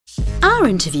Our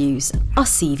interviews are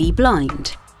CV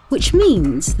blind, which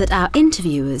means that our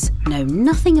interviewers know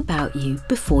nothing about you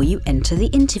before you enter the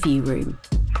interview room.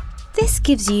 This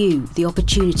gives you the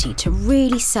opportunity to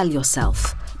really sell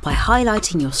yourself by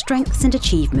highlighting your strengths and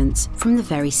achievements from the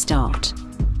very start.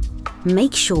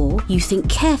 Make sure you think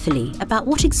carefully about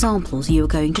what examples you are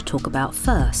going to talk about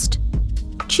first.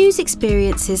 Choose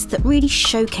experiences that really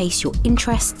showcase your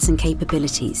interests and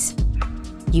capabilities.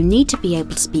 You need to be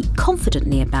able to speak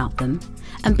confidently about them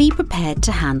and be prepared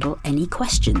to handle any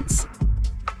questions.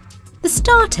 The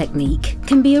STAR technique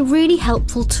can be a really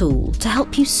helpful tool to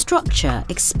help you structure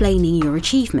explaining your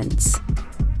achievements.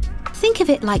 Think of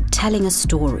it like telling a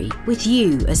story with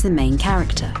you as the main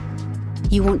character.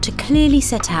 You want to clearly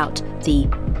set out the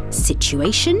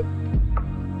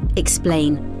situation,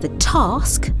 explain the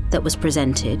task that was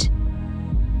presented,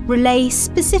 relay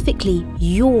specifically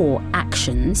your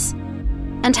actions,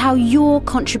 and how your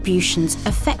contributions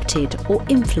affected or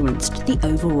influenced the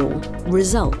overall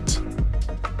result.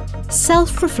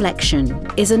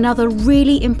 Self-reflection is another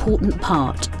really important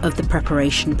part of the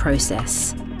preparation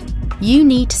process. You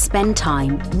need to spend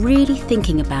time really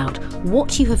thinking about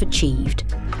what you have achieved,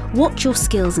 what your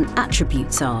skills and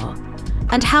attributes are,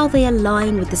 and how they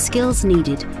align with the skills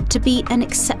needed to be an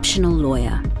exceptional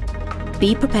lawyer.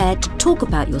 Be prepared to talk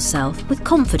about yourself with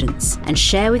confidence and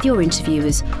share with your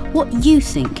interviewers what you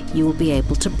think you will be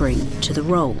able to bring to the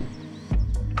role.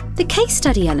 The case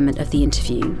study element of the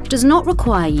interview does not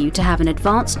require you to have an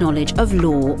advanced knowledge of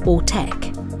law or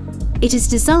tech. It is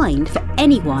designed for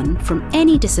anyone from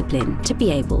any discipline to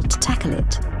be able to tackle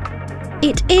it.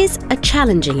 It is a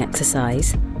challenging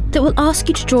exercise that will ask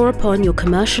you to draw upon your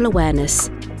commercial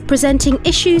awareness, presenting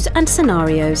issues and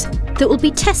scenarios that will be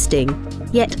testing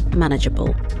yet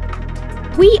manageable.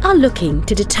 We are looking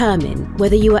to determine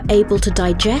whether you are able to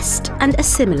digest and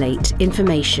assimilate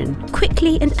information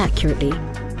quickly and accurately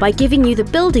by giving you the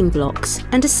building blocks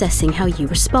and assessing how you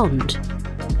respond.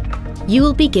 You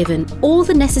will be given all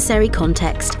the necessary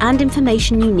context and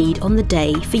information you need on the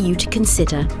day for you to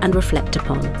consider and reflect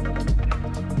upon.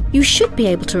 You should be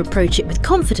able to approach it with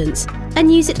confidence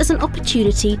and use it as an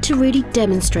opportunity to really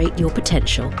demonstrate your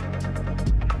potential.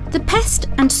 The PEST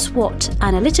and SWOT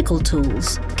analytical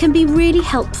tools can be really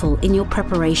helpful in your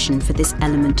preparation for this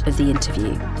element of the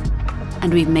interview.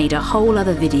 And we've made a whole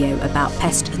other video about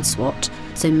PEST and SWOT,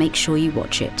 so make sure you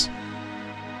watch it.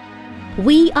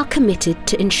 We are committed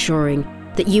to ensuring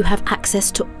that you have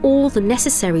access to all the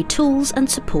necessary tools and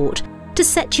support to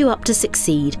set you up to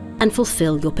succeed and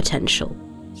fulfill your potential.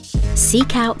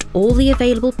 Seek out all the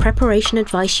available preparation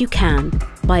advice you can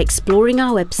by exploring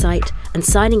our website and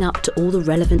signing up to all the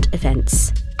relevant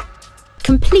events.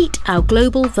 Complete our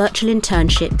global virtual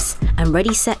internships and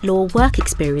Ready Set Law work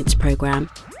experience programme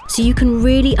so you can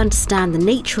really understand the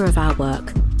nature of our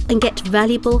work and get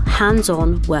valuable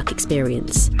hands-on work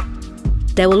experience.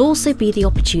 There will also be the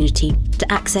opportunity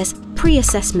to access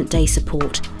pre-assessment day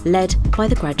support led by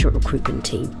the graduate recruitment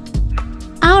team.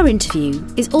 Our interview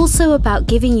is also about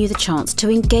giving you the chance to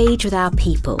engage with our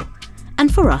people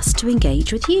and for us to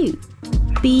engage with you.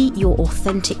 Be your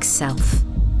authentic self.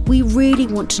 We really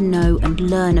want to know and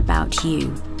learn about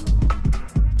you.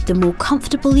 The more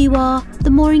comfortable you are, the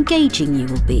more engaging you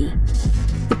will be.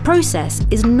 The process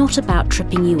is not about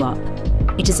tripping you up.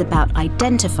 It is about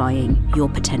identifying your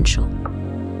potential.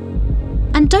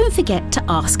 And don't forget to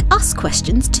ask us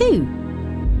questions too.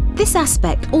 This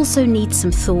aspect also needs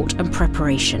some thought and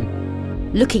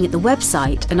preparation. Looking at the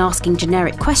website and asking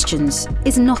generic questions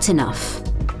is not enough.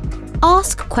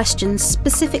 Ask questions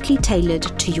specifically tailored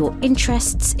to your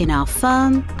interests in our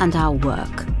firm and our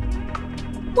work.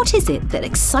 What is it that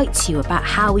excites you about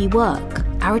how we work,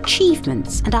 our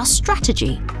achievements and our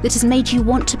strategy that has made you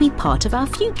want to be part of our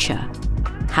future?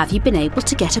 Have you been able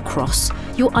to get across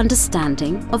your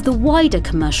understanding of the wider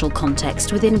commercial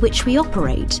context within which we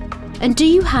operate? And do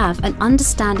you have an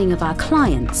understanding of our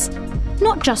clients,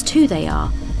 not just who they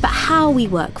are, but how we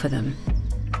work for them?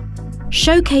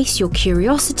 Showcase your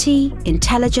curiosity,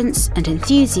 intelligence and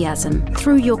enthusiasm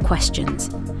through your questions,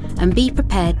 and be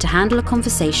prepared to handle a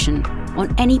conversation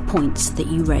on any points that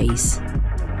you raise.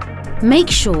 Make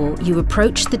sure you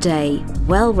approach the day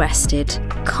well rested,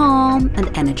 calm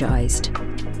and energised.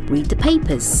 Read the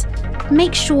papers.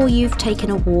 Make sure you've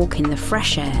taken a walk in the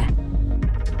fresh air.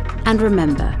 And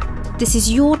remember, this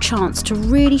is your chance to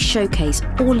really showcase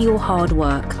all your hard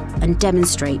work and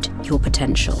demonstrate your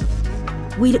potential.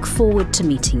 We look forward to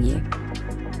meeting you.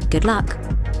 Good luck.